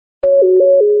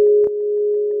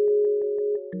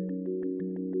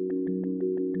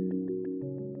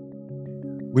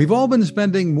We've all been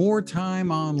spending more time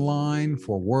online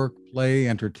for work, play,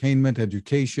 entertainment,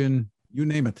 education, you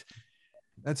name it.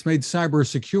 That's made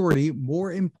cybersecurity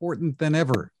more important than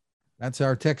ever. That's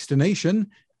our Techstination.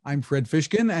 I'm Fred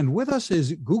Fishkin, and with us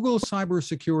is Google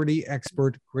cybersecurity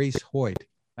expert Grace Hoyt.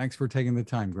 Thanks for taking the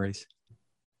time, Grace.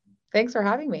 Thanks for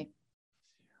having me.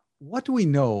 What do we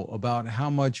know about how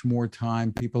much more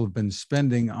time people have been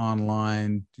spending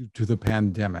online due to the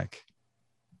pandemic?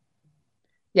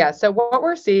 Yeah, so what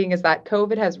we're seeing is that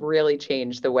COVID has really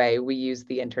changed the way we use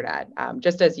the internet.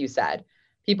 Just as you said,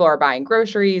 people are buying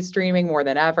groceries, streaming more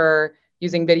than ever,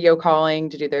 using video calling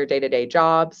to do their day-to-day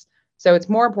jobs. So it's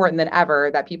more important than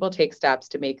ever that people take steps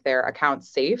to make their accounts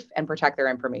safe and protect their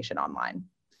information online.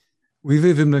 We've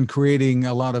even been creating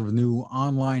a lot of new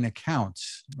online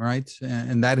accounts, right?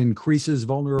 And that increases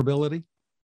vulnerability.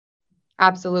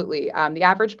 Absolutely. The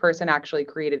average person actually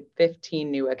created 15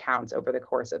 new accounts over the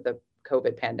course of the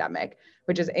COVID pandemic,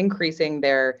 which is increasing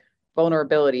their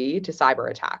vulnerability to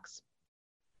cyber attacks.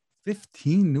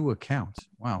 15 new accounts.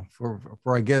 Wow. For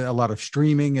I get a lot of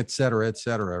streaming, et cetera,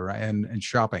 right? And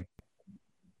shopping.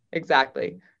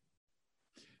 Exactly.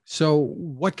 So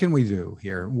what can we do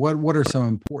here? What are some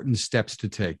important steps to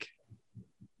take?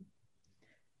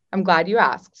 I'm glad you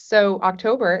asked. So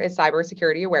October is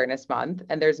Cybersecurity Awareness Month,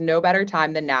 and there's no better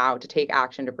time than now to take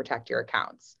action to protect your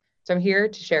accounts. So I'm here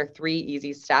to share 3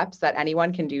 easy steps that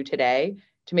anyone can do today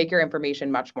to make your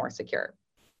information much more secure.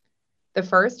 The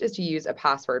first is to use a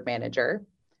password manager.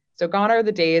 So gone are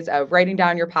the days of writing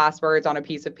down your passwords on a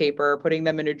piece of paper, putting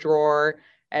them in a drawer,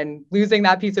 and losing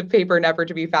that piece of paper never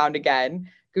to be found again.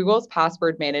 Google's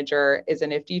password manager is a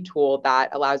nifty tool that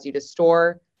allows you to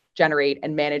store, generate,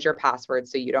 and manage your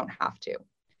passwords so you don't have to.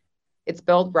 It's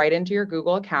built right into your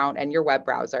Google account and your web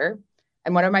browser.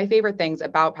 And one of my favorite things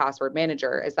about Password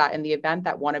Manager is that in the event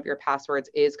that one of your passwords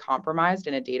is compromised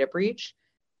in a data breach,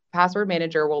 Password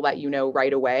Manager will let you know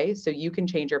right away so you can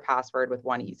change your password with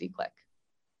one easy click.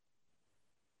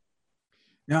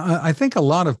 Now, I think a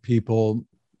lot of people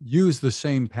use the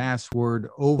same password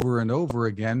over and over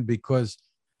again because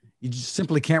you just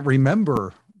simply can't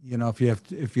remember, if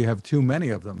you have too many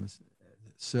of them.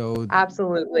 So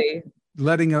absolutely,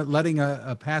 letting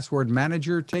a password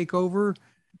manager take over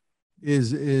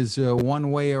is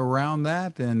one way around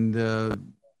that. And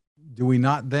do we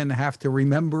not then have to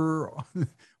remember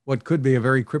what could be a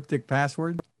very cryptic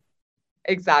password?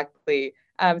 Exactly.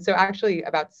 So actually,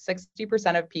 about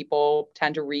 60% of people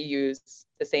tend to reuse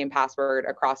the same password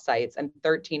across sites, and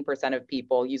 13% of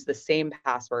people use the same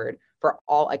password for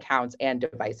all accounts and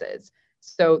devices.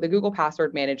 So the Google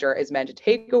Password Manager is meant to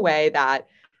take away that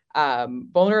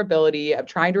vulnerability of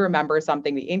trying to remember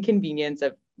something, the inconvenience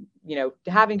of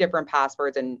having different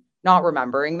passwords and not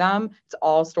remembering them. It's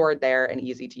all stored there and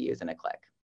easy to use in a click.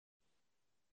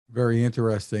 Very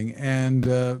interesting. And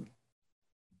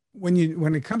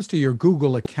when it comes to your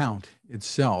Google account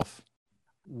itself,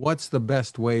 what's the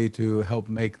best way to help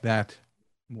make that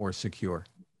more secure?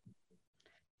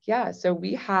 Yeah, so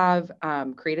we have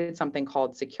created something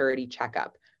called Security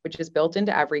Checkup, which is built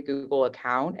into every Google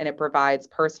account, and it provides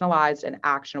personalized and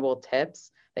actionable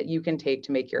tips that you can take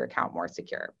to make your account more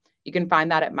secure. You can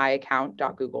find that at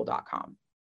myaccount.google.com.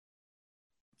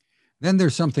 Then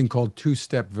there's something called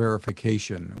two-step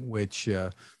verification, which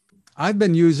I've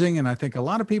been using, and I think a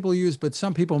lot of people use, but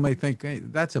some people may think, hey,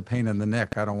 that's a pain in the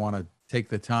neck. I don't want to take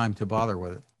the time to bother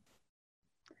with it.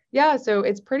 Yeah, so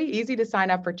it's pretty easy to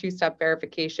sign up for two-step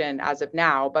verification as of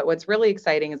now, but what's really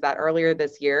exciting is that earlier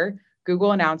this year,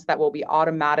 Google announced that we'll be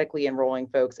automatically enrolling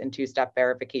folks in two-step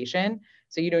verification.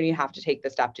 So you don't even have to take the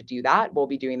step to do that. We'll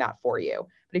be doing that for you.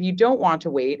 But if you don't want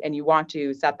to wait and you want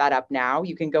to set that up now,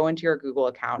 you can go into your Google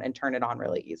account and turn it on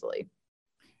really easily.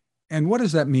 And what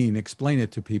does that mean? Explain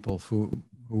it to people who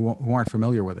aren't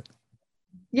familiar with it.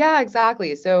 Yeah,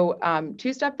 exactly. So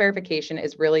two-step verification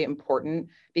is really important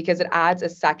because it adds a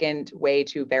second way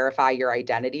to verify your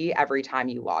identity every time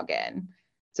you log in.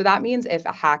 So that means if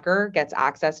a hacker gets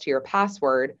access to your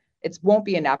password, it won't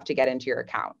be enough to get into your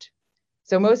account.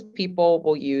 So most people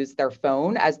will use their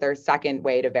phone as their second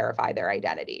way to verify their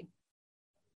identity.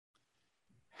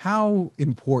 How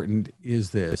important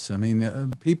is this? I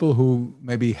mean, people who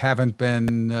maybe haven't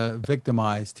been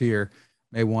victimized here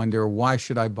may wonder, why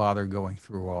should I bother going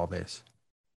through all this?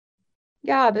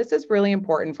 Yeah, this is really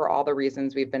important for all the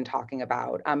reasons we've been talking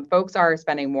about. Folks are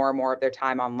spending more and more of their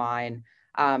time online.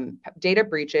 Data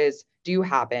breaches do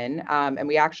happen, and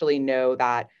we actually know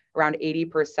that around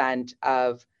 80%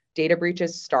 of data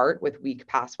breaches start with weak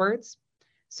passwords.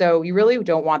 So you really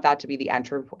don't want that to be the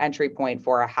entry point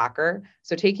for a hacker.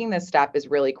 So taking this step is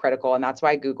really critical. And that's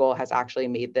why Google has actually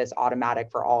made this automatic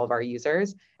for all of our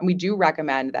users. And we do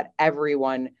recommend that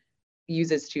everyone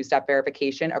uses two-step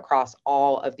verification across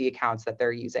all of the accounts that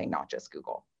they're using, not just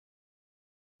Google.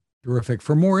 Terrific.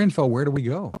 For more info, where do we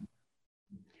go?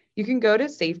 You can go to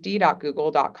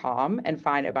safety.google.com and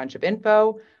find a bunch of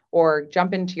info, or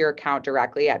jump into your account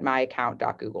directly at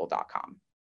myaccount.google.com.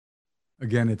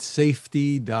 Again, it's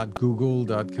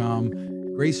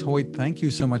safety.google.com. Grace Hoyt, thank you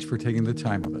so much for taking the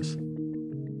time with us.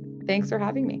 Thanks for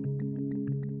having me.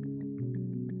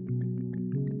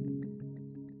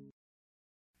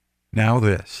 Now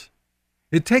this.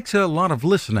 It takes a lot of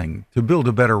listening to build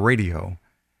a better radio,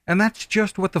 and that's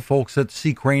just what the folks at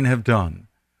C. Crane have done.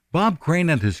 Bob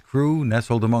Crane and his crew,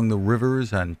 nestled among the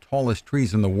rivers and tallest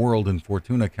trees in the world in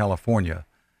Fortuna, California,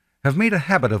 have made a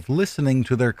habit of listening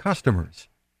to their customers.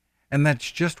 And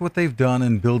that's just what they've done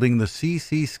in building the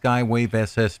CC Skywave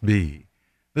SSB,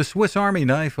 the Swiss Army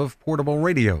knife of portable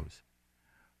radios.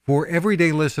 For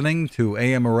everyday listening to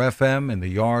AM or FM in the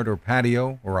yard or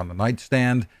patio or on the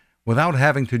nightstand, without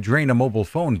having to drain a mobile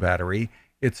phone battery,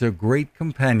 it's a great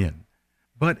companion.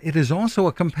 But it is also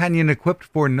a companion equipped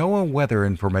for NOAA weather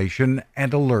information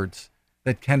and alerts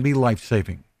that can be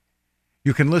life-saving.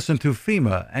 You can listen to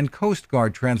FEMA and Coast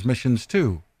Guard transmissions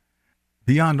too.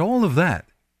 Beyond all of that,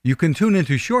 you can tune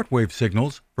into shortwave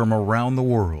signals from around the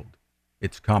world.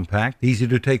 It's compact, easy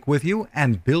to take with you,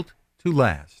 and built to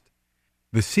last.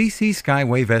 The CC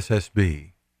Skywave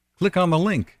SSB. Click on the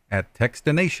link at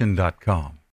Techstination.com.